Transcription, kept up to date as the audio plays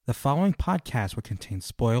The following podcast will contain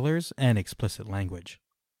spoilers and explicit language.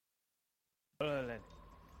 Parlay?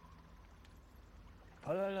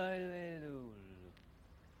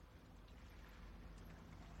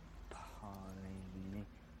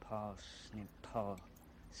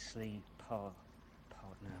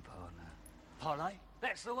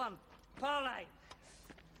 That's the one. Parlay.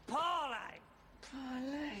 Parlay.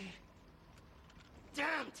 Parlay.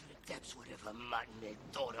 Damn to the depths whatever mutton they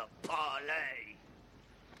thought of parlay.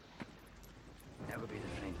 That would be the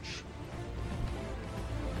French.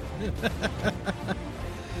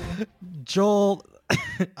 Joel,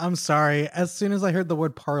 I'm sorry. As soon as I heard the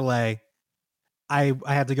word parlay, I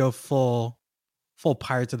had to go full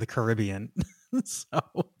Pirates of the Caribbean. So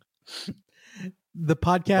the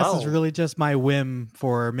podcast is really just my whim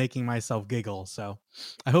for making myself giggle. So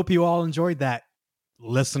I hope you all enjoyed that,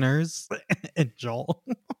 listeners. And Joel.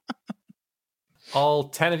 All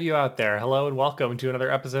 10 of you out there, hello and welcome to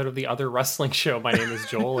another episode of The Other Wrestling Show. My name is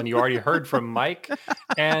Joel, and you already heard from Mike.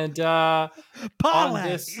 And on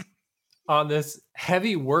this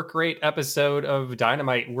heavy work rate episode of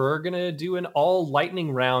Dynamite, we're going to do an all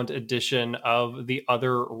lightning round edition of The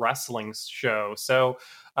Other Wrestling Show. So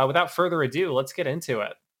without further ado, let's get into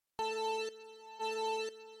it.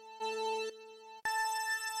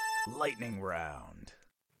 Lightning round.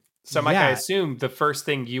 So Mike, I assume the first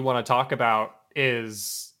thing you want to talk about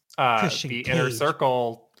is the Inner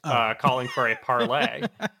Circle calling for a parlay.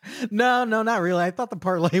 No, not really. I thought the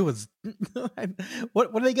parlay was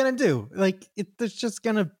what are they gonna do? Like it's just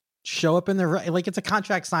gonna show up in the like it's a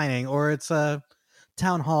contract signing or it's a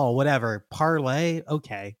town hall, whatever. Parlay,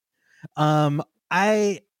 okay. Joel,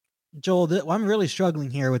 I'm really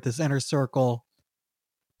struggling here with this Inner Circle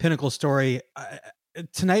Pinnacle story.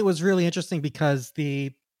 Tonight was really interesting because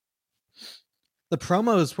the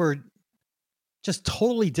promos were just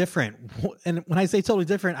totally different. And when I say totally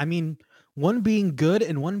different, I mean one being good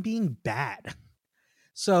and one being bad.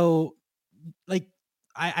 So like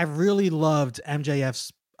I really loved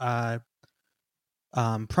MJF's promo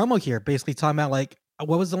here, basically talking about like,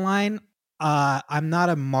 what was the line? I'm not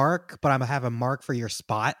a mark, but I have a mark for your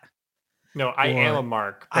spot. No, I am a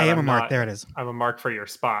mark. I am a mark. There it is. I'm a mark for your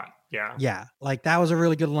spot. Yeah. Yeah. Like that was a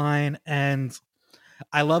really good line. And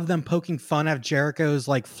I love them poking fun at Jericho's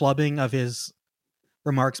like flubbing of his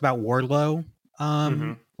remarks about Wardlow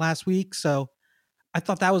last week. So I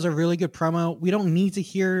thought that was a really good promo. We don't need to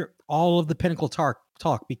hear all of the Pinnacle talk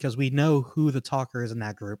because we know who the talker is in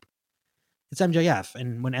that group. It's MJF.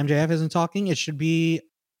 And when MJF isn't talking, it should be,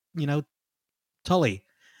 Tully.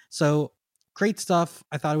 So great stuff.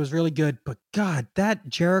 I thought it was really good. But God, that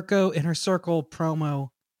Jericho Inner Circle promo,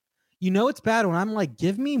 it's bad when I'm like,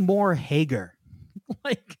 give me more Hager.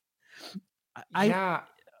 Like,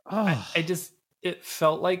 it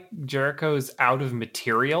felt like Jericho's out of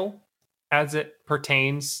material as it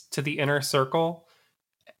pertains to the Inner Circle.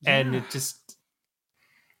 Yeah. And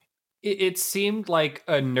it seemed like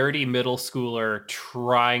a nerdy middle schooler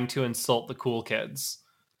trying to insult the cool kids.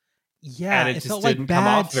 Yeah. And it just felt didn't like come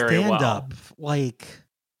off very well. Like,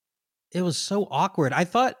 it was so awkward. I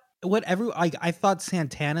thought I thought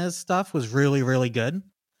Santana's stuff was really, really good.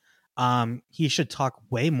 He should talk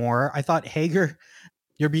way more. I thought Hager,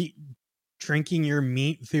 drinking your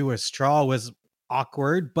meat through a straw was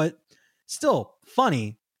awkward, but still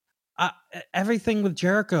funny. Everything with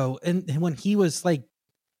Jericho and when he was like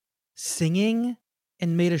singing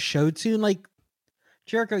and made a show tune, like,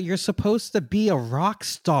 Jericho, you're supposed to be a rock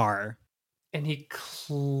star. And he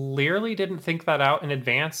clearly didn't think that out in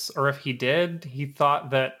advance, or if he did, he thought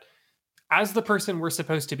that as the person we're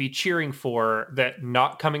supposed to be cheering for, that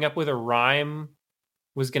not coming up with a rhyme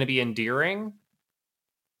was going to be endearing.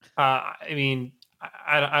 I mean,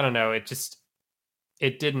 I don't know. It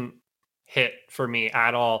didn't hit for me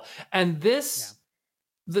at all. And this,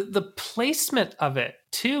 the placement of it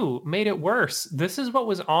too made it worse. This is what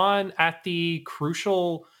was on at the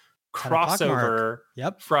crucial crossover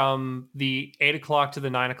from the 8 o'clock to the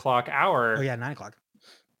 9 o'clock hour. Oh yeah, 9 o'clock.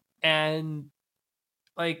 And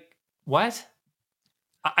like, what?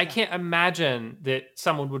 I can't imagine that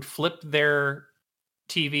someone would flip their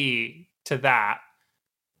TV to that,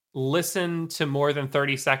 listen to more than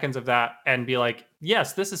 30 seconds of that, and be like,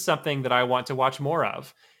 yes, this is something that I want to watch more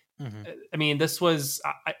of. Mm-hmm. I mean, this was,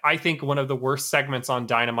 I think, one of the worst segments on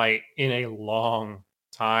Dynamite in a long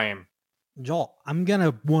time. Joel, I'm going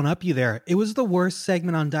to one-up you there. It was the worst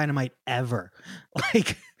segment on Dynamite ever.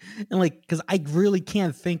 Because I really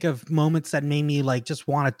can't think of moments that made me like just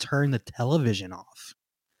want to turn the television off.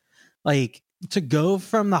 Like, to go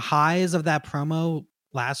from the highs of that promo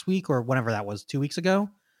last week or whatever that was, 2 weeks ago,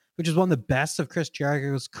 which is one of the best of Chris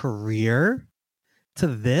Jericho's career, to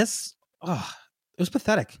this, it was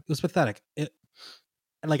pathetic. It was pathetic.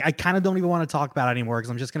 Like, I kind of don't even want to talk about it anymore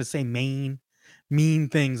because I'm just going to say mean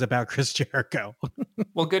things about Chris Jericho.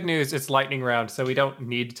 Well, good news. It's lightning round, so we don't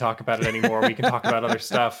need to talk about it anymore. We can talk about other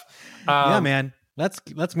stuff. Yeah, man.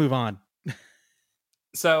 Let's move on.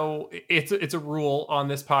 So it's a rule on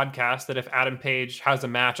this podcast that if Adam Page has a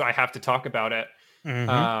match, I have to talk about it.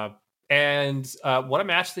 Mm-hmm. And what a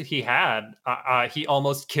match that he had. He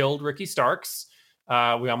almost killed Ricky Starks.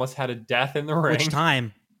 We almost had a death in the ring. Which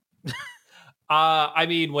time? I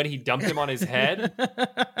mean, when he dumped him on his head.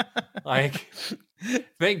 Like,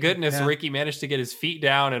 thank goodness Ricky managed to get his feet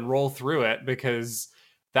down and roll through it, because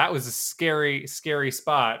that was a scary, scary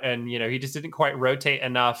spot. And, he just didn't quite rotate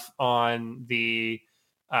enough on the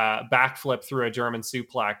backflip through a German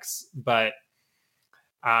suplex. But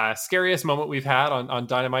scariest moment we've had on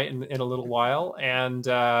Dynamite in a little while. And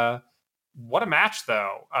what a match,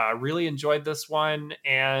 though. Really enjoyed this one.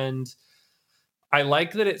 And I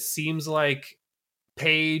like that it seems like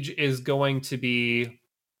Page is going to be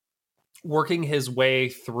working his way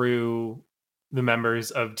through the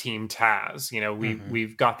members of Team Taz.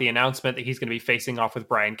 We've got the announcement that he's going to be facing off with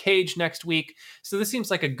Brian Cage next week. So this seems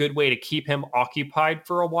like a good way to keep him occupied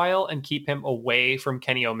for a while and keep him away from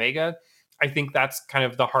Kenny Omega. I think that's kind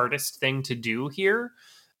of the hardest thing to do here.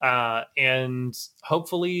 And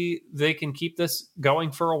hopefully they can keep this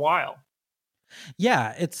going for a while.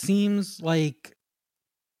 Yeah, it seems like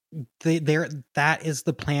that is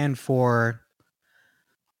the plan for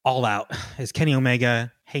All Out, is Kenny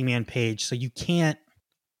Omega, Hangman Page. So you can't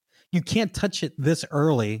touch it this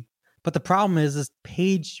early. But the problem is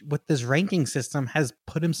Page, with this ranking system, has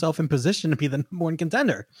put himself in position to be the number one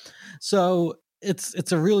contender. So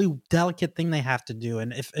it's a really delicate thing they have to do.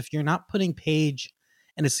 And if you're not putting Page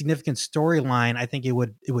in a significant storyline, I think it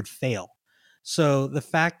would fail. So the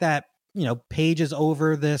fact that, Page is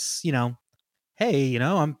over this, hey,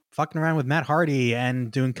 I'm fucking around with Matt Hardy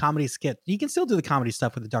and doing comedy skit. You can still do the comedy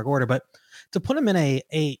stuff with the Dark Order, but to put him in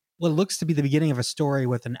a what looks to be the beginning of a story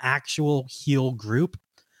with an actual heel group,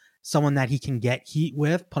 someone that he can get heat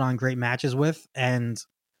with, put on great matches with, and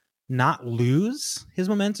not lose his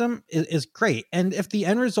momentum is great. And if the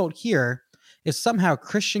end result here is somehow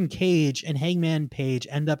Christian Cage and Hangman Page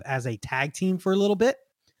end up as a tag team for a little bit,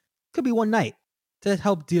 could be one night to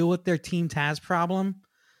help deal with their Team Taz problem.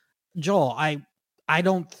 Joel, I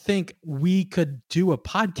don't think we could do a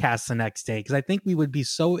podcast the next day, because I think we would be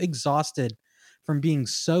so exhausted from being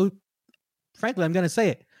so, frankly, I'm going to say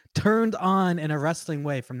it, turned on in a wrestling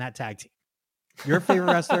way from that tag team. Your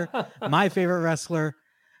favorite wrestler, my favorite wrestler.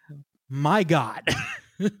 My God.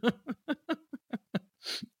 Did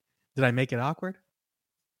I make it awkward?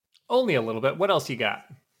 Only a little bit. What else you got?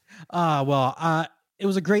 It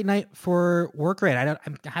was a great night for work rate.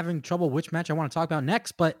 I'm having trouble which match I want to talk about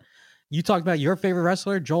next, but you talked about your favorite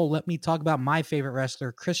wrestler. Joel, let me talk about my favorite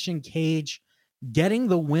wrestler, Christian Cage, getting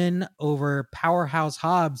the win over Powerhouse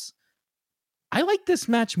Hobbs. I like this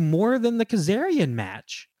match more than the Kazarian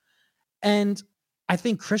match. And I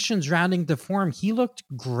think Christian's rounding to form. He looked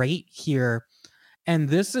great here. And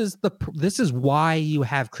this is why you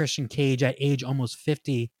have Christian Cage at age almost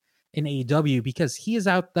 50 in AEW, because he is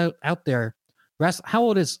out there. How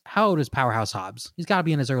old is Powerhouse Hobbs? He's got to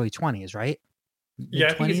be in his early 20s, right? Yeah,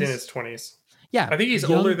 I think he's in his 20s. Yeah, I think he's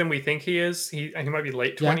older than we think he is. He might be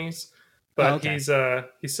late 20s, but he's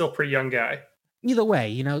still a pretty young guy. Either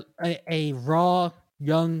way, a raw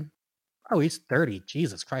young. Oh, he's 30.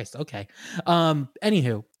 Jesus Christ. Okay.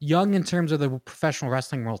 Anywho, young in terms of the professional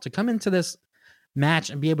wrestling world, to come into this match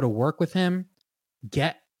and be able to work with him,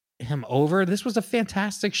 get him over. This was a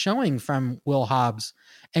fantastic showing from Will Hobbs,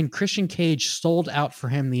 and Christian Cage sold out for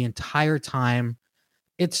him the entire time.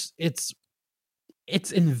 It's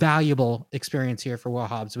invaluable experience here for Will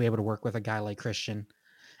Hobbs to be able to work with a guy like Christian.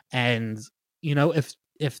 And,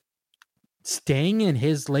 if staying in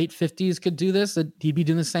his late 50s could do this, he'd be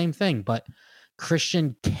doing the same thing. But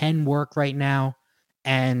Christian can work right now,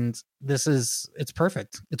 and it's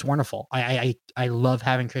perfect. It's wonderful. I love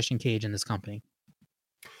having Christian Cage in this company.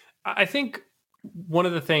 I think one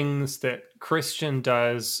of the things that Christian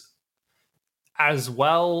does as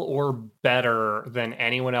well or better than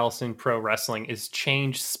anyone else in pro wrestling is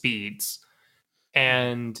change speeds.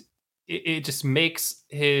 And it just makes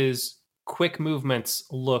his quick movements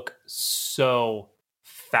look so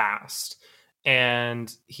fast.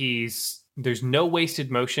 And there's no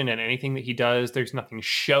wasted motion in anything that he does. There's nothing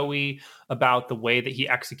showy about the way that he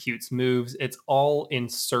executes moves. It's all in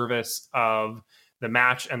service of the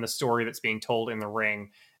match and the story that's being told in the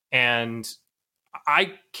ring. And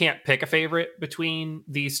I can't pick a favorite between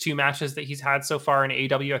these two matches that he's had so far in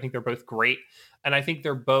AEW. I think they're both great. And I think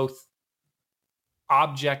they're both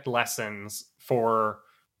object lessons for,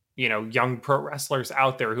 young pro wrestlers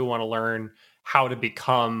out there who want to learn how to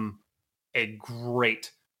become a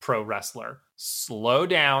great pro wrestler. Slow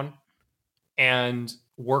down and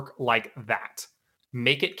work like that.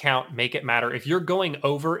 Make it count, make it matter. If you're going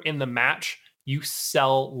over in the match, you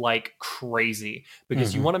sell like crazy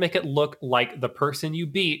because you want to make it look like the person you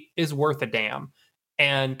beat is worth a damn.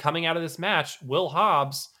 And coming out of this match, Will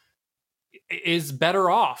Hobbs is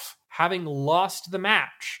better off having lost the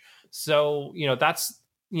match. So, that's,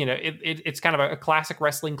 it's kind of a classic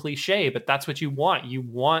wrestling cliche, but that's what you want. You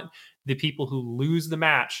want the people who lose the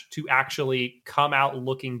match to actually come out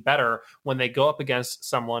looking better when they go up against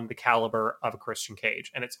someone the caliber of a Christian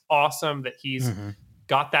Cage. And it's awesome that he's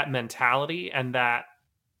got that mentality and that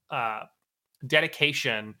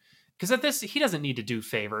dedication, because at this, he doesn't need to do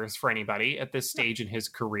favors for anybody at this stage in his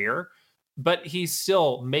career, but he's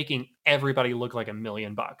still making everybody look like $1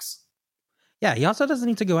 million. Yeah, he also doesn't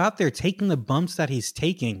need to go out there taking the bumps that he's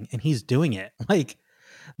taking, and he's doing it. Like,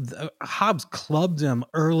 Hobbs clubbed him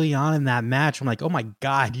early on in that match. I'm like, oh my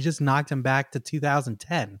God, you just knocked him back to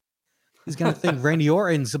 2010. He's going to think Randy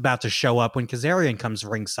Orton's about to show up when Kazarian comes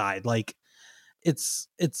ringside. Like, it's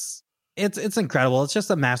incredible. It's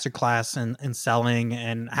just a masterclass in selling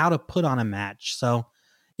and how to put on a match. So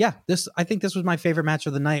yeah, I think this was my favorite match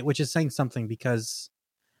of the night, which is saying something because,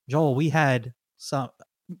 Joel, we had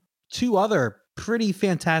two other pretty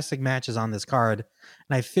fantastic matches on this card,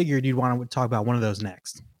 and I figured you'd want to talk about one of those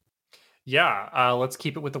next. Yeah, let's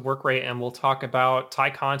keep it with the work rate, and we'll talk about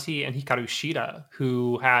Ty Conti and Hikaru Shida,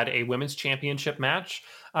 who had a women's championship match.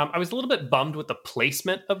 I was a little bit bummed with the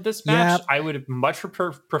placement of this match. Yep. I would have much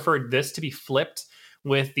preferred this to be flipped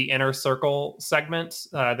with the Inner Circle segment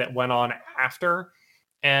that went on after.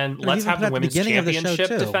 And let's have the women's championship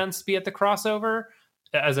defense be at the crossover,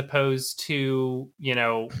 as opposed to,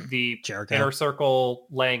 the Jericho. Inner Circle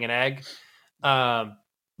laying an egg.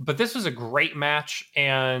 But this was a great match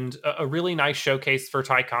and a really nice showcase for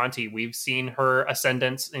Ty Conti. We've seen her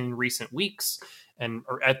ascendance in recent weeks and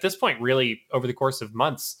at this point, really over the course of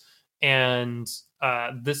months. And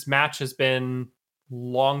this match has been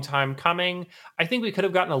long time coming. I think we could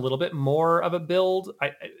have gotten a little bit more of a build.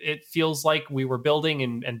 It feels like we were building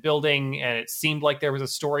and building, and it seemed like there was a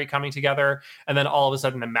story coming together. And then all of a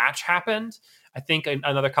sudden the match happened. I think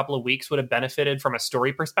another couple of weeks would have benefited from a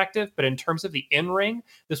story perspective. But in terms of the in-ring,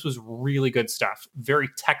 this was really good stuff. Very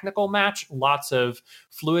technical match. Lots of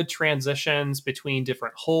fluid transitions between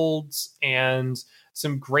different holds and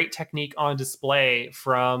some great technique on display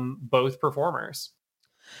from both performers.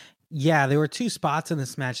 Yeah, there were two spots in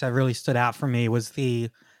this match that really stood out for me. Was the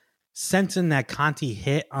senton that Conti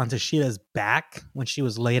hit onto Shida's back when she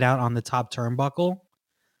was laid out on the top turnbuckle.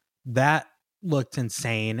 That looked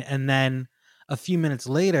insane. And then a few minutes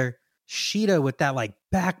later, Shida with that like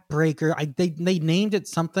backbreaker. They named it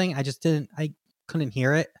something. I couldn't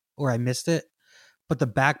hear it or I missed it. But the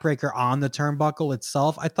backbreaker on the turnbuckle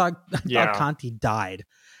itself, I thought Conti died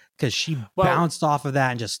because she bounced off of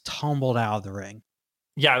that and just tumbled out of the ring.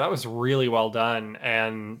 Yeah, that was really well done.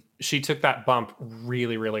 And she took that bump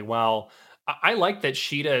really, really well. I like that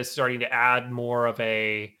Shida is starting to add more of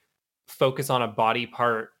a focus on a body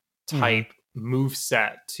part type move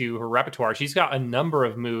set to her repertoire. She's got a number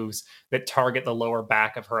of moves that target the lower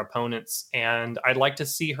back of her opponents. And I'd like to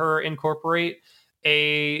see her incorporate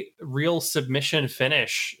a real submission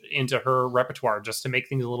finish into her repertoire just to make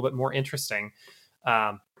things a little bit more interesting.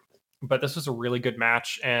 But this was a really good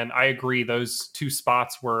match, and I agree those two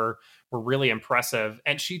spots were really impressive.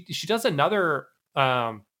 And she does another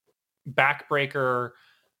backbreaker.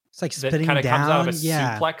 It's like spinning down. That kind of comes out of a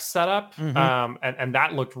suplex setup, and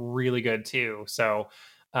that looked really good too. So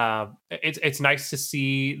it's nice to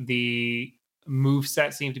see the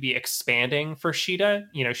moveset seem to be expanding for Shida.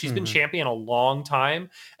 She's been champion a long time,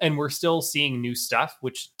 and we're still seeing new stuff,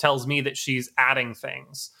 which tells me that she's adding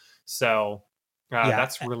things. So.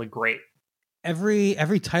 That's really great. Every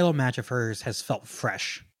title match of hers has felt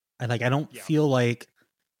fresh. I don't feel like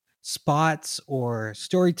spots or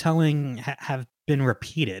storytelling have been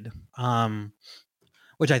repeated,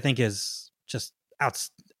 which I think is just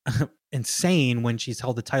insane when she's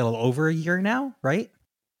held the title over a year now, right?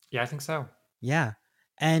 Yeah, I think so. Yeah.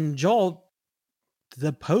 And Joel,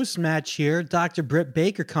 the post-match here, Dr. Britt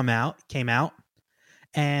Baker came out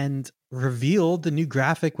and revealed the new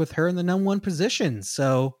graphic with her in the number one position.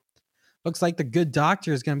 So looks like the good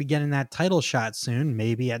doctor is going to be getting that title shot soon,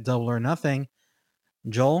 maybe at Double or Nothing.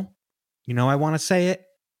 Joel, I want to say it.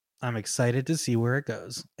 I'm excited to see where it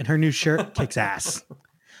goes. And her new shirt kicks ass.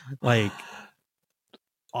 Like,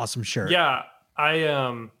 awesome shirt. Yeah,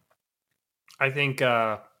 I think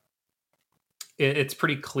it's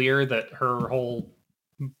pretty clear that her whole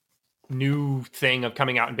new thing of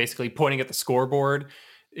coming out and basically pointing at the scoreboard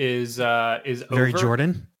is very over.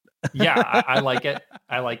 Jordan. Yeah, I like it.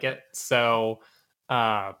 I like it. So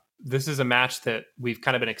this is a match that we've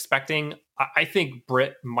kind of been expecting. I think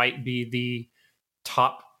Britt might be the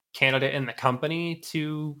top candidate in the company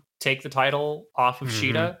to take the title off of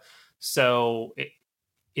Shida. So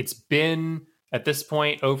it's been, at this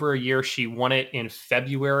point, over a year. She won it in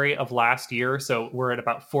February of last year. So we're at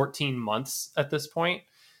about 14 months at this point.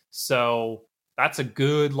 So that's a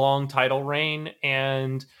good long title reign.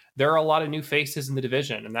 And there are a lot of new faces in the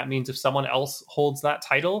division. And that means if someone else holds that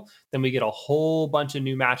title, then we get a whole bunch of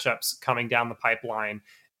new matchups coming down the pipeline.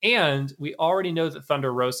 And we already know that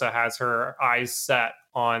Thunder Rosa has her eyes set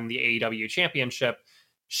on the AEW championship.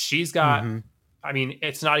 She's got, I mean,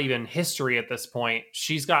 it's not even history at this point.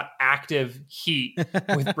 She's got active heat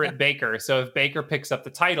with Britt Baker. So if Baker picks up the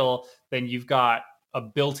title, then you've got a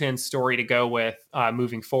built-in story to go with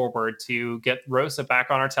moving forward to get Rosa back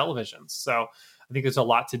on our televisions. So I think there's a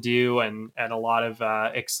lot to do and a lot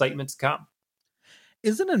of excitement to come.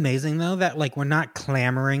 Isn't it amazing, though, that like we're not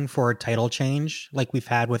clamoring for a title change like we've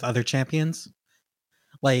had with other champions?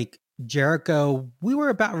 Like Jericho, we were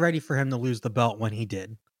about ready for him to lose the belt when he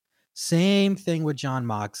did. Same thing with Jon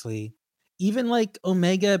Moxley. Even like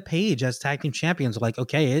Omega Page as tag team champions, like,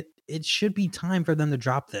 okay, it should be time for them to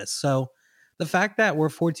drop this. So the fact that we're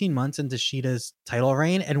 14 months into Shida's title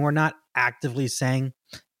reign and we're not actively saying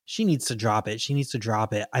she needs to drop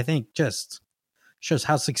it, I think just shows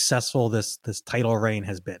how successful this title reign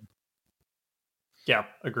has been. Yeah,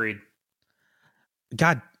 agreed.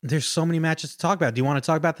 God, there's so many matches to talk about. Do you want to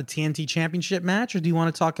talk about the TNT Championship match, or do you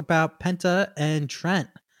want to talk about Penta and Trent?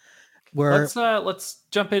 Let's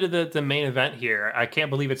jump into the main event here. I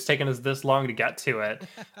can't believe it's taken us this long to get to it.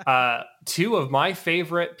 Two of my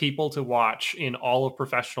favorite people to watch in all of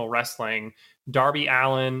professional wrestling, Darby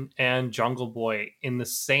Allin and Jungle Boy, in the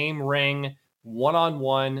same ring,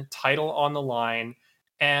 one-on-one, title on the line.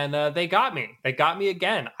 And they got me. They got me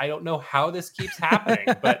again. I don't know how this keeps happening,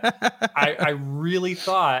 but I really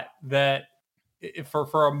thought that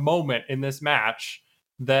for a moment in this match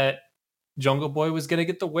that Jungle Boy was going to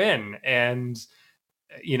get the win. And,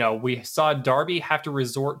 you know, we saw Darby have to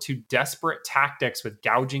resort to desperate tactics with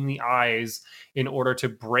gouging the eyes in order to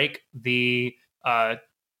break the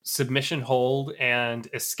submission hold and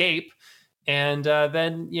escape. And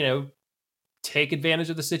then, you know, take advantage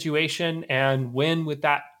of the situation and win with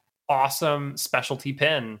that awesome specialty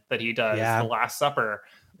pin that he does, the Last Supper.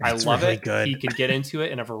 That's I love really it. good. He can get into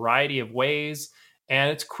it in a variety of ways,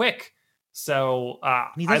 and it's quick. So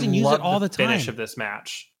he doesn't use it all the time. Finish of this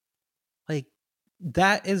match, like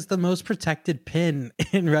that is the most protected pin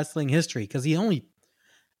in wrestling history because he only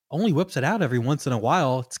whips it out every once in a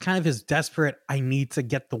while. It's kind of his desperate, I need to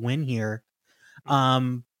get the win here.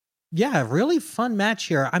 Yeah, really fun match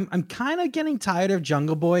here. I'm kind of getting tired of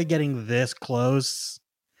Jungle Boy getting this close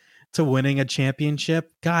to winning a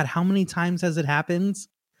championship. God, how many times has it happened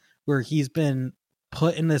where he's been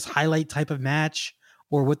put in this highlight type of match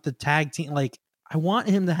or with the tag team? Like, I want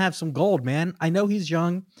him to have some gold, man. I know he's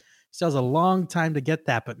young. Still has a long time to get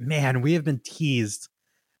that, but man, we have been teased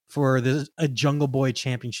for a Jungle Boy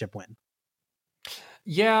championship win.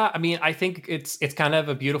 Yeah, I mean, I think it's kind of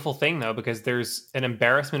a beautiful thing, though, because there's an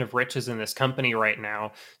embarrassment of riches in this company right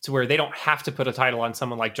now to where they don't have to put a title on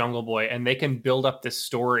someone like Jungle Boy, and they can build up this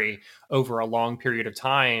story over a long period of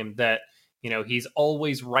time that, you know, he's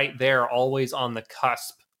always right there, always on the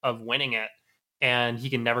cusp of winning it, and he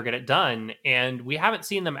can never get it done. And we haven't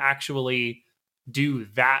seen them actually do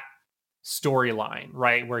that storyline,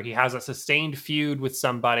 right, where he has a sustained feud with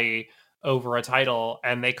somebody over a title,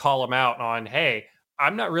 and they call him out on, hey,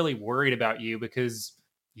 I'm not really worried about you because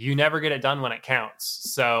you never get it done when it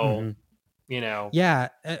counts. So, you know. Yeah.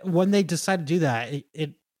 When they decide to do that,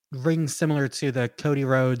 it rings similar to the Cody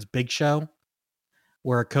Rhodes Big Show,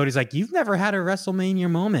 where Cody's like, you've never had a WrestleMania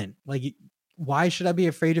moment. Like, why should I be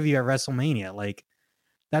afraid of you at WrestleMania? Like,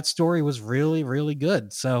 that story was really, really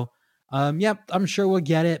good. So, yep, I'm sure we'll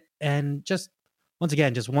get it. And just, once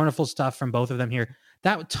again, just wonderful stuff from both of them here.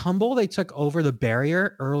 That tumble they took over the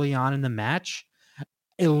barrier early on in the match,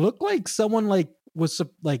 it looked like someone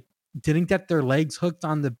didn't get their legs hooked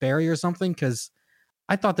on the barrier or something, because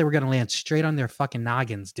I thought they were going to land straight on their fucking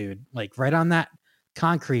noggins, dude. Like right on that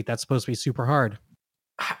concrete that's supposed to be super hard.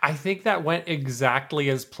 I think that went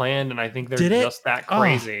exactly as planned, and I think they're just that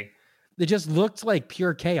crazy. It just looked like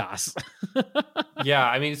pure chaos. Yeah,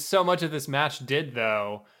 I mean, so much of this match did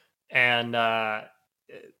though, and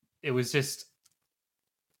it was just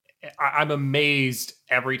I'm amazed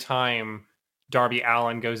every time Darby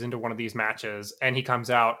Allin goes into one of these matches and he comes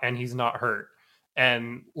out and he's not hurt.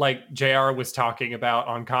 And like JR was talking about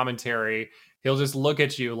on commentary, he'll just look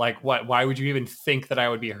at you like, what? Why would you even think that I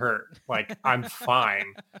would be hurt? Like, I'm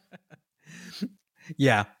fine.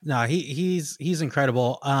 Yeah, no, he's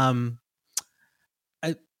incredible.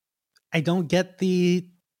 I don't get the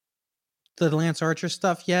Lance Archer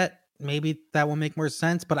stuff yet. Maybe that will make more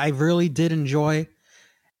sense, but I really did enjoy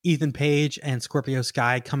Ethan Page and Scorpio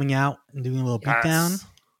Sky coming out and doing a little beatdown.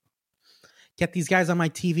 Get these guys on my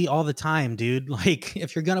TV all the time, dude. Like,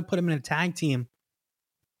 if you're gonna put them in a tag team,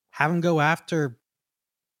 have them go after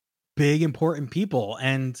big important people.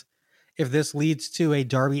 And if this leads to a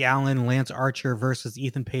Darby Allin, Lance Archer versus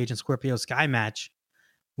Ethan Page and Scorpio Sky match,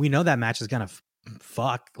 we know that match is gonna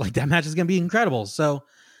fuck. Like, that match is gonna be incredible. So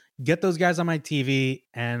get those guys on my TV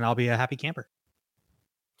and I'll be a happy camper.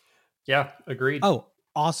 Yeah, agreed. Oh,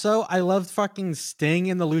 also, I loved fucking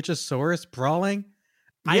Sting and the Luchasaurus brawling.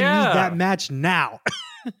 Yeah. I need that match now.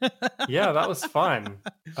 Yeah, that was fun.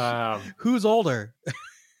 Who's older?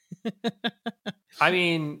 I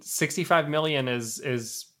mean, 65 million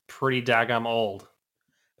is pretty daggum old.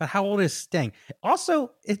 But how old is Sting?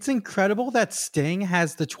 Also, it's incredible that Sting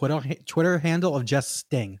has the Twitter handle of just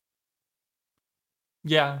Sting.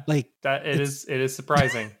 Yeah, like that it is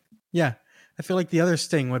surprising. Yeah, I feel like the other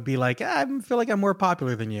Sting would be like, I feel like I'm more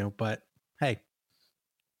popular than you, but hey,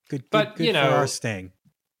 good you know, for our Sting.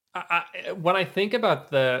 When I think about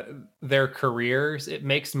their careers, it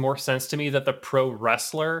makes more sense to me that the pro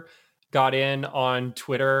wrestler got in on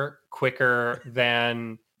Twitter quicker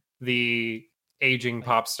than the aging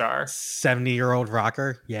pop star. 70-year-old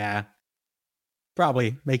rocker. Yeah,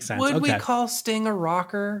 probably makes sense. Would we call Sting a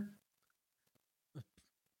rocker?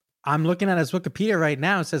 I'm looking at his Wikipedia right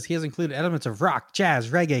now. It says he has included elements of rock, jazz,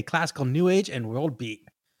 reggae, classical, new age, and world beat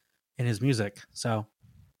in his music. So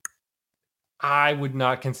I would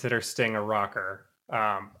not consider Sting a rocker.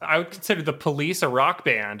 I would consider the Police a rock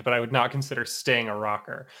band, but I would not consider Sting a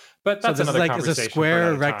rocker. But that's another conversation. Is a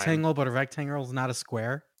square a rectangle, but a rectangle is not a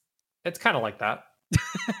square? It's kind of like that.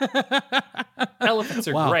 Elephants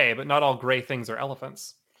are gray, but not all gray things are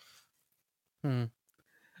elephants.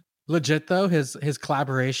 Legit though, his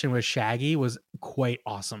collaboration with Shaggy was quite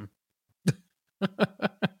awesome. All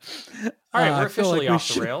right, we're officially off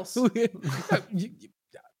the rails.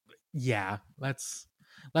 Yeah, let's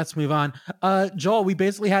move on. Joel, we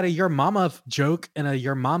basically had a Your Mama joke, and a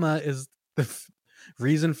Your Mama is the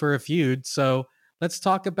reason for a feud. So let's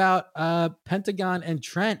talk about Pentagon and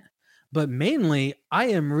Trent. But mainly, I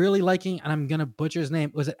am really liking, and I'm gonna butcher his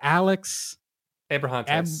name. Was it Alex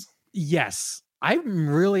Abrahantes? Yes. I'm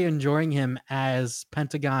really enjoying him as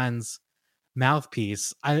Pentagon's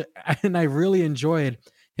mouthpiece. I really enjoyed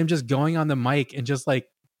him just going on the mic and just like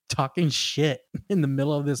talking shit in the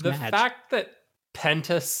middle of this match. The fact that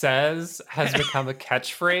Penta says has become a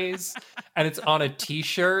catchphrase and it's on a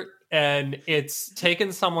t-shirt, and it's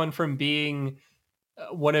taken someone from being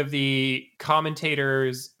one of the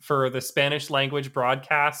commentators for the Spanish language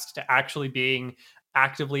broadcast to actually being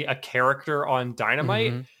actively a character on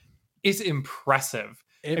Dynamite. Is impressive.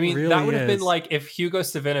 I mean, really that would have been like if Hugo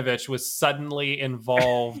Savinovich was suddenly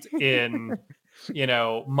involved in, you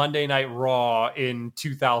know, Monday Night Raw in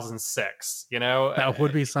 2006, you know? That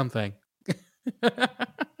would be something.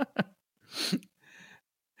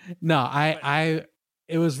 No,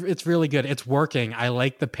 it's really good. It's working. I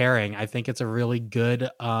like the pairing. I think it's a really good,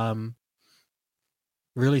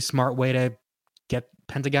 really smart way to get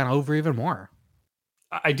Pentagon over even more.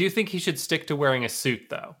 I do think he should stick to wearing a suit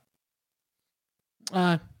though.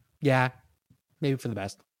 Yeah, maybe for the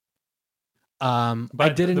best. But I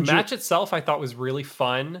did enjoy the match itself. I thought was really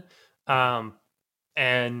fun.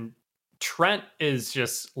 And Trent is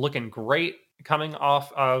just looking great coming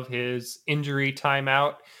off of his injury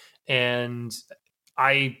timeout. And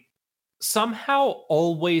I somehow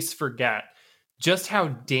always forget just how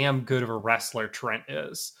damn good of a wrestler Trent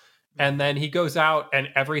is. And then he goes out and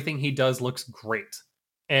everything he does looks great.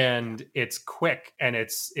 And it's quick and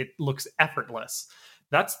it looks effortless.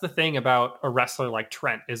 That's the thing about a wrestler like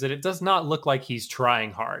Trent, is that it does not look like he's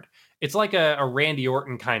trying hard. It's like a Randy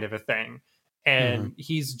Orton kind of a thing. And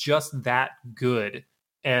he's just that good.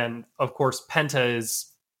 And of course, Penta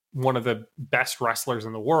is one of the best wrestlers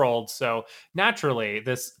in the world. So naturally,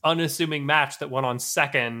 this unassuming match that went on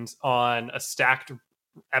second on a stacked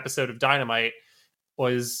episode of Dynamite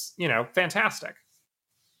was, you know, fantastic.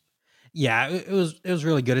 Yeah, it was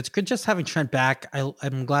really good. It's good just having Trent back.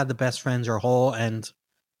 I'm glad the best friends are whole, and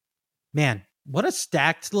man, what a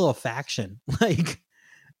stacked little faction. Like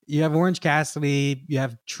you have Orange Cassidy, you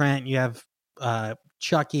have Trent, you have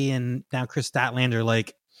Chucky, and now Chris Statlander.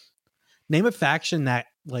 Like, name a faction that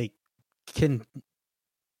like can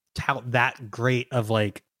tout that great of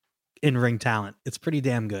like in-ring talent. It's pretty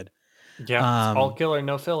damn good. Yeah, it's all killer,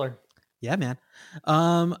 no filler. Yeah, man.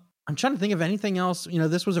 I'm trying to think of anything else. You know,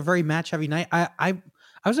 this was a very match-heavy night. I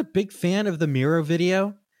was a big fan of the Miro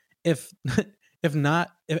video. If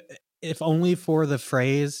if only for the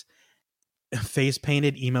phrase "face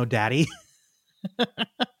painted emo daddy."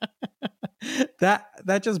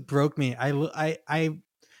 that just broke me.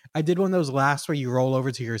 I did one of those laughs where you roll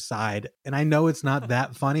over to your side, and I know it's not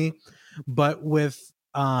that funny, but with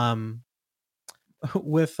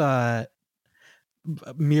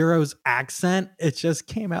Miro's accent, it just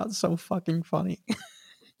came out so fucking funny.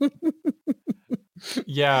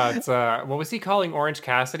 Yeah, it's what was he calling Orange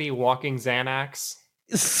Cassidy? Walking Xanax?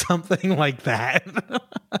 Something like that.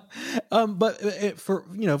 But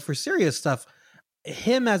for serious stuff,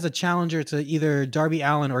 him as a challenger to either Darby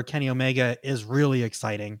Allin or Kenny Omega is really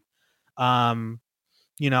exciting. I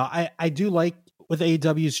do like with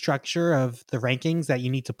AEW's structure of the rankings that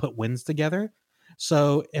you need to put wins together.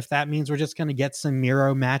 So if that means we're just going to get some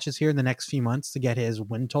Miro matches here in the next few months to get his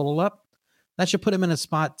win total up, that should put him in a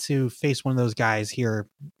spot to face one of those guys here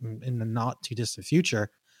in the not too distant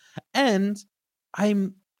future. And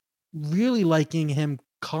I'm really liking him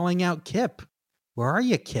calling out Kip. Where are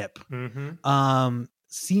you, Kip? Mm-hmm.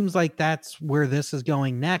 Seems like that's where this is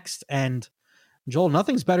going next. And Joel,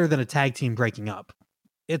 nothing's better than a tag team breaking up.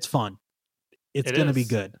 It's fun. It's going to be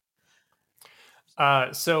good.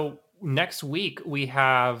 So next week we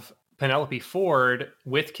have Penelope Ford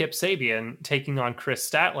with Kip Sabian taking on Chris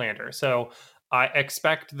Statlander. So I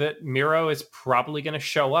expect that Miro is probably going to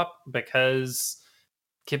show up because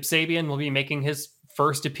Kip Sabian will be making his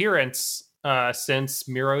first appearance since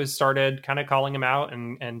Miro started kind of calling him out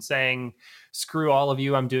and saying, screw all of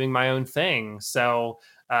you, I'm doing my own thing. So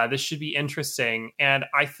this should be interesting. And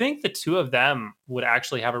I think the two of them would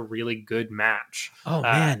actually have a really good match. Oh,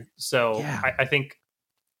 man. So yeah. I think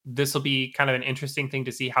this will be kind of an interesting thing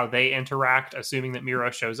to see how they interact, assuming that Miro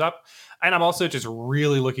shows up. And I'm also just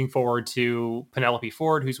really looking forward to Penelope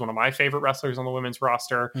Ford, who's one of my favorite wrestlers on the women's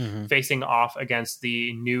roster, facing off against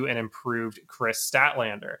the new and improved Chris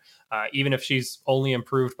Statlander, even if she's only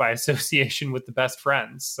improved by association with the best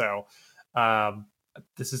friends. So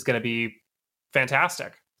this is going to be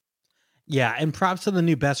fantastic. Yeah, and props to the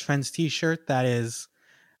new best friends t-shirt. That is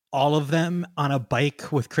all of them on a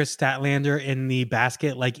bike with Chris Statlander in the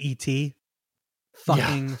basket like E.T.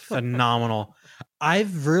 Fucking phenomenal.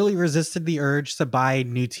 I've really resisted the urge to buy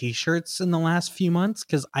new t-shirts in the last few months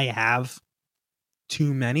because I have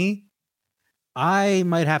too many. I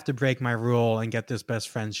might have to break my rule and get this best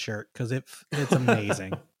friends shirt because it's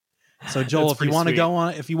amazing. So Joel, if you want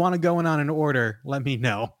to go in on an order, let me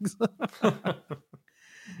know.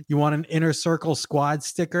 You want an Inner Circle squad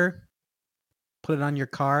sticker? Put it on your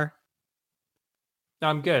car? No,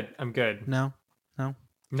 I'm good. No,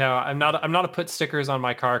 I'm not a put stickers on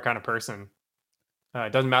my car kind of person.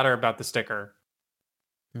 It doesn't matter about the sticker.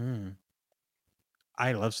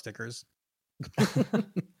 I love stickers.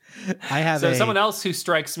 I have someone else who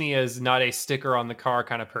strikes me as not a sticker on the car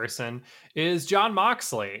kind of person is Jon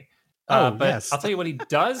Moxley. But yes. I'll tell you what he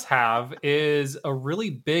does have is a really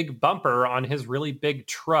big bumper on his really big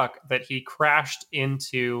truck that he crashed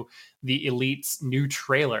into the Elite's new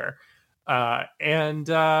trailer. And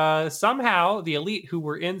somehow the Elite who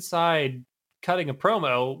were inside cutting a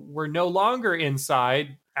promo were no longer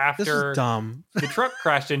inside after the truck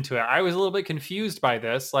crashed into it. I was a little bit confused by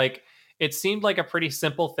this. Like, it seemed like a pretty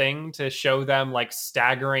simple thing to show them like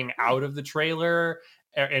staggering out of the trailer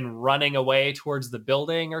and running away towards the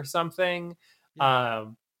building or something. Yeah.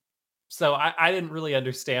 So I didn't really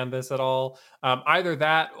understand this at all. Either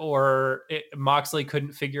that or Moxley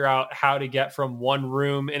couldn't figure out how to get from one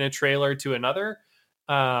room in a trailer to another.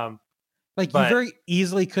 You very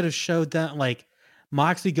easily could have showed that, like,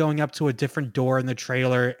 Moxley going up to a different door in the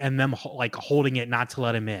trailer and them like holding it not to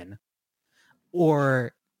let him in.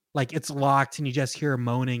 Or like it's locked and you just hear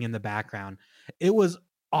moaning in the background. It was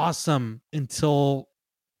awesome until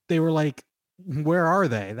they were like, where are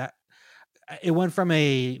they? That it went from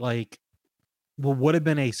a like what would have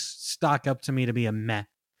been a stock up to me to be a meh.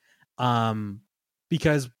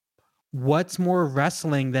 Because what's more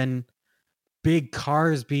wrestling than big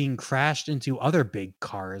cars being crashed into other big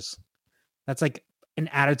cars? That's like an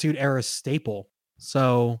Attitude Era staple.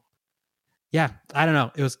 So yeah, I don't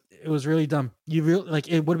know. It was really dumb. You really like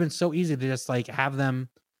it would have been so easy to just like have them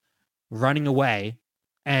running away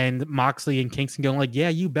and Moxley and Kingston going like, yeah,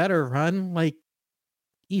 you better run. Like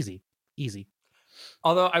easy.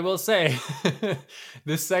 Although I will say,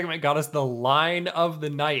 this segment got us the line of the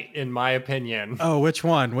night, in my opinion. Oh, which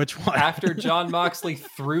one? After Jon Moxley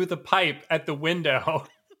threw the pipe at the window,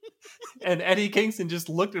 and Eddie Kingston just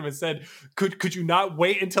looked at him and said, "Could you not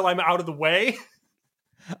wait until I'm out of the way?"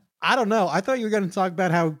 I don't know. I thought you were going to talk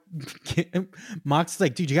about how Mox's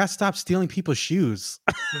like, dude, you got to stop stealing people's shoes.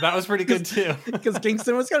 That was pretty good too. Because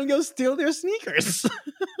Kingston was going to go steal their sneakers.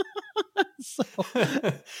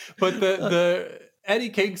 But the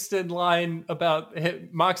Eddie Kingston line about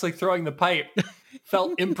Moxley throwing the pipe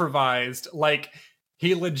felt improvised. Like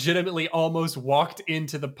he legitimately almost walked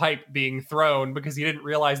into the pipe being thrown because he didn't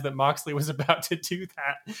realize that Moxley was about to do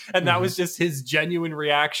that. And that was just his genuine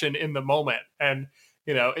reaction in the moment. And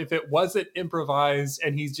you know, if it wasn't improvised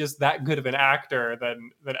and he's just that good of an actor, then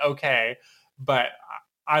okay. But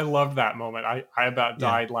I loved that moment. I about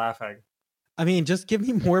died laughing. I mean, just give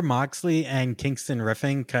me more Moxley and Kingston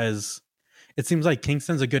riffing, because it seems like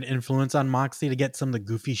Kingston's a good influence on Moxley to get some of the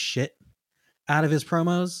goofy shit out of his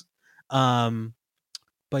promos.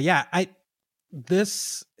 But yeah,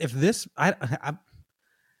 the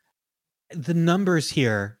numbers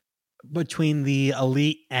here between the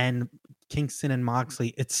Elite and Kingston and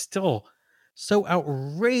Moxley, it's still so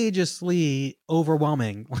outrageously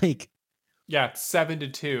overwhelming. Like, yeah,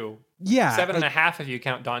 7-2. Yeah, 7.5 if you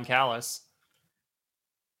count Don Callis.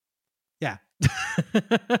 Yeah.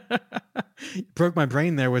 Broke my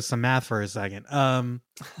brain there with some math for a second.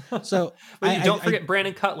 So but don't forget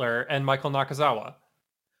Brandon Cutler and Michael Nakazawa.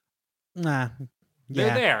 Nah.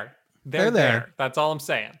 They're there. They're there. That's all I'm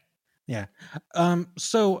saying. Yeah.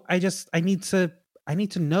 So I need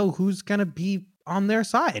to know who's gonna be on their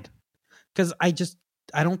side. Because I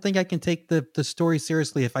don't think I can take the story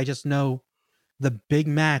seriously if I just know the big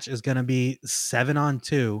match is gonna be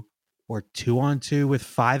 7-on-2 or 2-on-2 with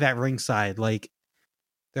 5 at ringside. Like,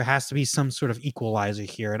 there has to be some sort of equalizer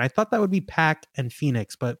here. And I thought that would be Pac and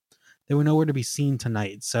Phoenix, but they were nowhere to be seen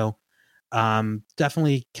tonight. So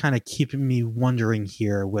definitely kind of keeping me wondering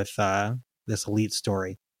here with this Elite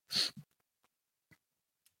story.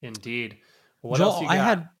 Indeed. What Joel, else you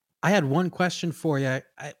got? I had one question for you.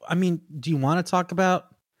 I mean, do you want to talk about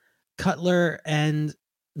Cutler and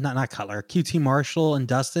not Cutler, QT Marshall and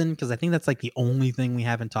Dustin? Because I think that's like the only thing we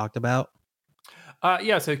haven't talked about.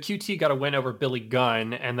 Yeah, so QT got a win over Billy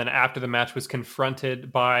Gunn, and then after the match was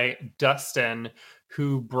confronted by Dustin,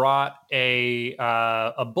 who brought a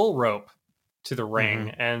bull rope to the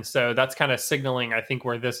ring. And so that's kind of signaling, I think,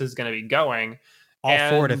 where this is going to be going. All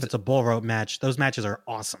for it if it's a bull rope match. Those matches are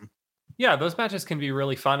awesome. Yeah, those matches can be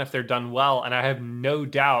really fun if they're done well, and I have no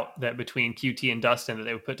doubt that between QT and Dustin that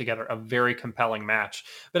they would put together a very compelling match.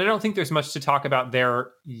 But I don't think there's much to talk about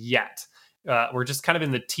there yet. We're just kind of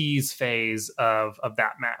in the tease phase of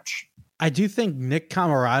that match. I do think Nick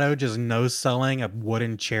Camarado just no-selling a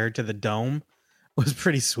wooden chair to the dome was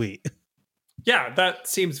pretty sweet. Yeah, that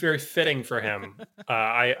seems very fitting for him.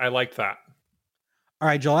 I liked that. All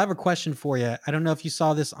right, Joel, I have a question for you. I don't know if you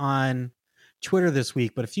saw this on Twitter this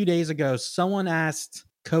week, but a few days ago, someone asked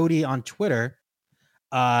Cody on Twitter,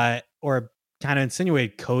 or kind of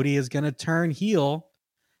insinuated Cody is going to turn heel.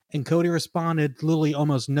 And Cody responded, literally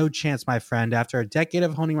almost no chance, my friend. After a decade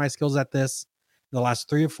of honing my skills at this, in the last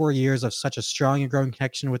 3 or 4 years of such a strong and growing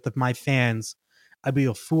connection with my fans, I'd be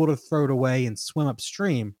a fool to throw it away and swim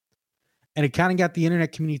upstream. And it kind of got the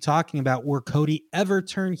internet community talking about, will Cody ever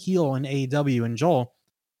turn heel in AEW? And Joel,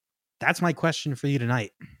 that's my question for you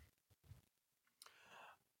tonight.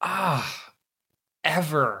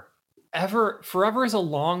 Ever. Forever is a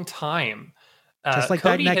long time. Just like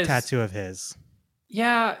Cody, that neck tattoo of his.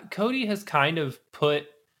 Yeah, Cody has kind of put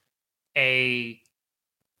a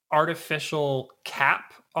artificial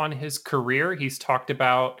cap on his career. He's talked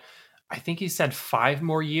about, I think he said 5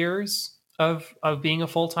 more years of being a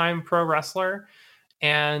full-time pro wrestler.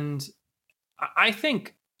 And I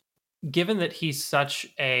think given that he's such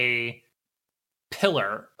a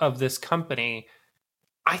pillar of this company,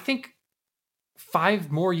 I think 5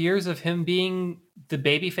 more years of him being the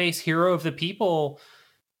babyface hero of the people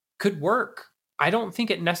could work. I don't think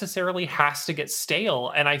it necessarily has to get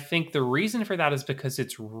stale. And I think the reason for that is because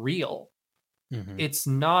it's real. It's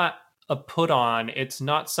not a put on. It's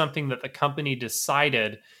not something that the company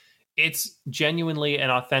decided. It's genuinely and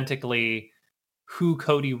authentically who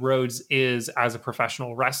Cody Rhodes is as a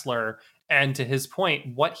professional wrestler. And to his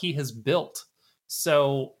point, what he has built.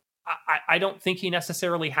 So I don't think he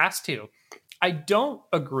necessarily has to. I don't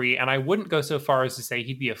agree, and I wouldn't go so far as to say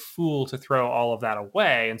he'd be a fool to throw all of that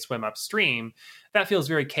away and swim upstream. That feels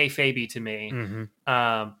very kayfabe to me,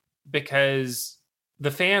 because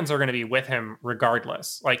the fans are going to be with him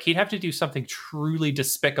regardless. Like, he'd have to do something truly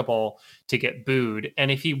despicable to get booed,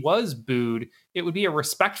 and if he was booed, it would be a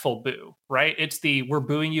respectful boo, right? It's the, we're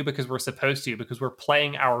booing you because we're supposed to, because we're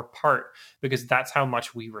playing our part, because that's how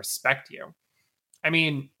much we respect you. I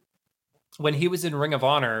mean, when he was in Ring of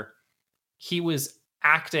Honor, he was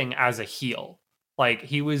acting as a heel. Like,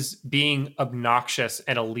 he was being obnoxious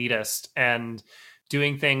and elitist and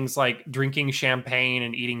doing things like drinking champagne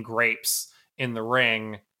and eating grapes in the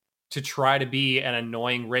ring to try to be an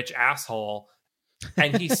annoying rich asshole.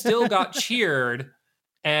 And he still got cheered.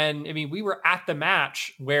 And I mean, we were at the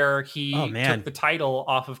match where he took the title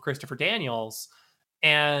off of Christopher Daniels,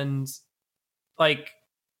 and like,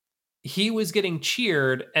 he was getting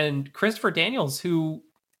cheered, and Christopher Daniels, who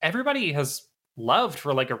everybody has loved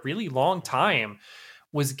for like a really long time,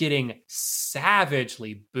 was getting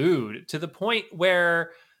savagely booed to the point where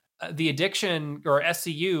the Addiction or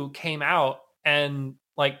SCU came out and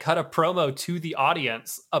like cut a promo to the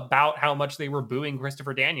audience about how much they were booing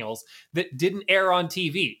Christopher Daniels that didn't air on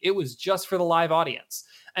TV. It was just for the live audience.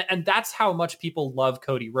 And that's how much people love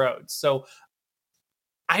Cody Rhodes. So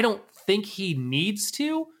I don't think he needs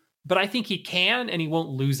to, but I think he can, and he won't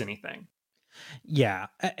lose anything. Yeah,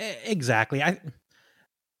 exactly.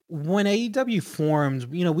 When AEW formed,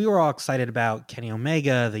 we were all excited about Kenny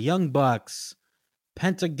Omega, the Young Bucks,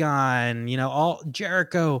 Pentagon, all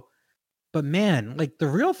Jericho. But man, like, the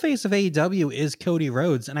real face of AEW is Cody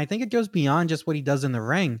Rhodes. And I think it goes beyond just what he does in the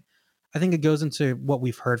ring. I think it goes into what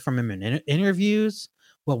we've heard from him in interviews,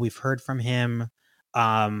 what we've heard from him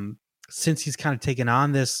since he's kind of taken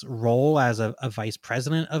on this role as a vice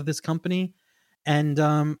president of this company. And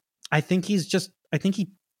I think he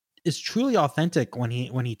is truly authentic when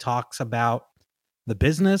he talks about the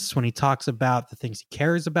business, when he talks about the things he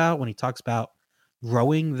cares about, when he talks about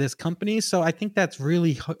growing this company. So I think that's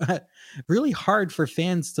really, really hard for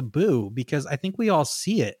fans to boo, because I think we all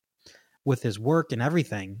see it with his work and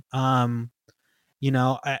everything.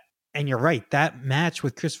 And you're right. That match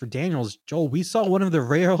with Christopher Daniels, Joel, we saw one of the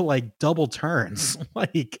rare like double turns.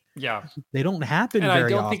 Like, yeah, they don't happen and very I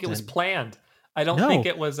don't often. think it was planned. I don't think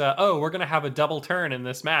it was, we're going to have a double turn in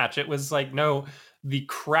this match. It was like, no, the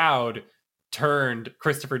crowd turned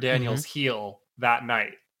Christopher Daniels heel that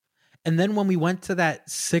night. And then when we went to that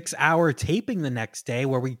 6-hour taping the next day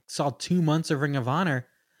where we saw 2 months of Ring of Honor,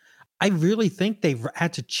 I really think they've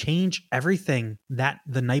had to change everything that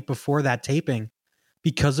the night before that taping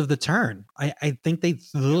because of the turn. I think they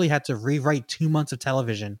literally had to rewrite 2 months of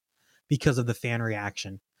television because of the fan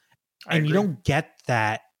reaction. And you don't get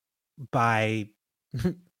that by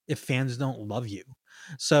if fans don't love you.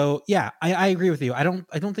 So yeah, I agree with you. I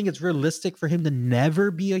don't think it's realistic for him to never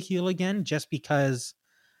be a heel again, just because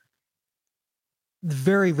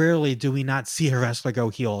very rarely do we not see a wrestler go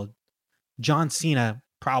heel. John Cena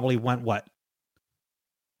probably went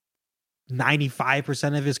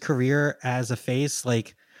 95% of his career as a face.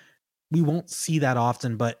 Like, we won't see that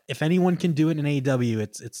often, but if anyone can do it in AEW,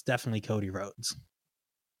 it's definitely Cody Rhodes.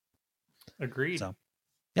 Agreed. So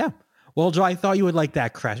yeah. Well, Joe, I thought you would like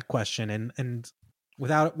that question, and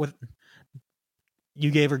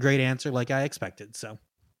you gave a great answer like I expected. So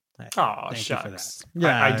oh, shucks.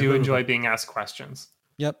 Yeah, I do enjoy being asked questions.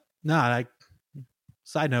 Yep. No,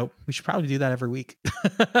 side note, we should probably do that every week.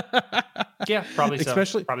 Yeah, probably so.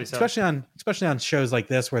 Especially on shows like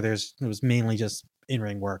this where it was mainly just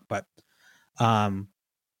in-ring work. But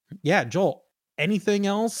yeah, Joel, anything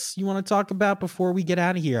else you want to talk about before we get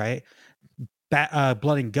out of here?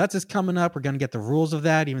 Blood and Guts is coming up. We're going to get the rules of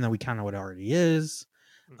that, even though we kind of know what it already is.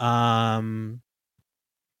 Another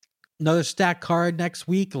stack card next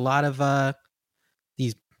week. A lot of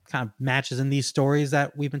these kind of matches in these stories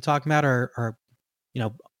that we've been talking about are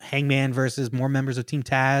Hangman versus more members of Team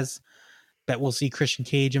Taz. Bet we'll see Christian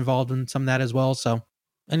Cage involved in some of that as well. So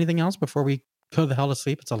anything else before we go the hell to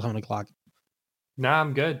sleep? It's 11 o'clock. Nah,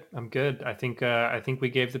 I'm good. I think we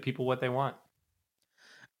gave the people what they want.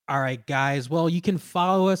 All right, guys. Well, you can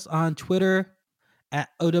follow us on Twitter at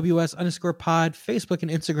OWS_pod, Facebook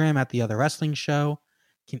and Instagram at The Other Wrestling Show.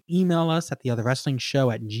 You can email us at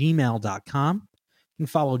theotherwrestlingshow@gmail.com. You can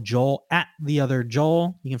follow Joel at The Other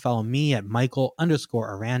Joel. You can follow me at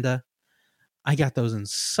Michael_Aranda. I got those in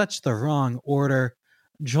such the wrong order.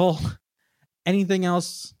 Joel, anything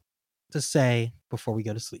else to say before we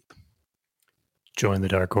go to sleep? Join the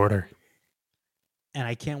Dark Order. And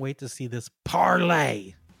I can't wait to see this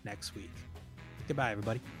parlay next week. Goodbye,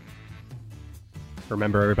 everybody.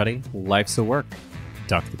 Remember, everybody, life's a work.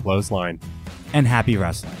 Duck the clothesline. And happy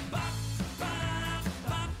wrestling.